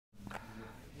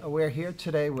We're here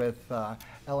today with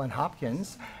Ellen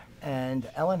Hopkins, and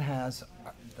Ellen has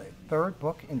the third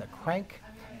book in the Crank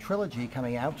Trilogy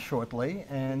coming out shortly.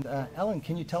 And Ellen,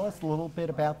 can you tell us a little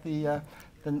bit about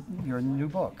your new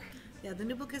book? Yeah, the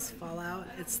new book is Fallout.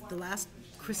 It's the last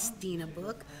Christina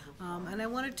book, and I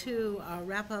wanted to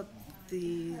wrap up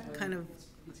the kind of,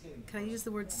 can I use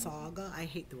the word saga? I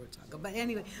hate the word saga, but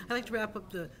anyway, I like to wrap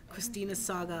up the Christina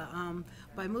saga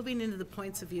by moving into the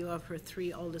points of view of her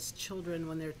three oldest children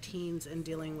when they're teens and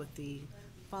dealing with the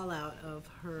fallout of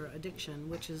her addiction,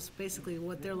 which is basically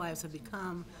what their lives have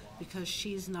become because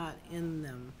she's not in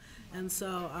them. And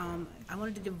so I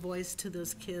wanted to give voice to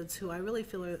those kids who I really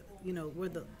feel are, where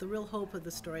the real hope of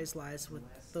the stories lies with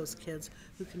those kids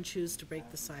who can choose to break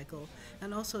the cycle,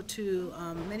 and also to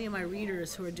many of my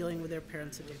readers who are dealing with their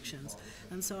parents' addictions.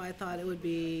 And so I thought it would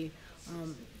be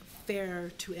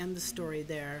fair to end the story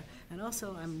there. And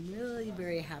also I'm really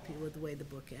very happy with the way the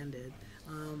book ended.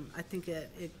 I think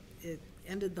it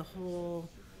ended the whole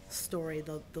story,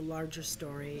 the larger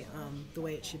story, the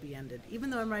way it should be ended. Even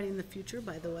though I'm writing the future,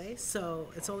 by the way, so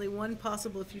it's only one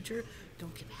possible future.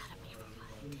 Don't get mad at me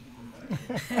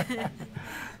for what I did.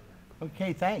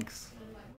 Okay, thanks.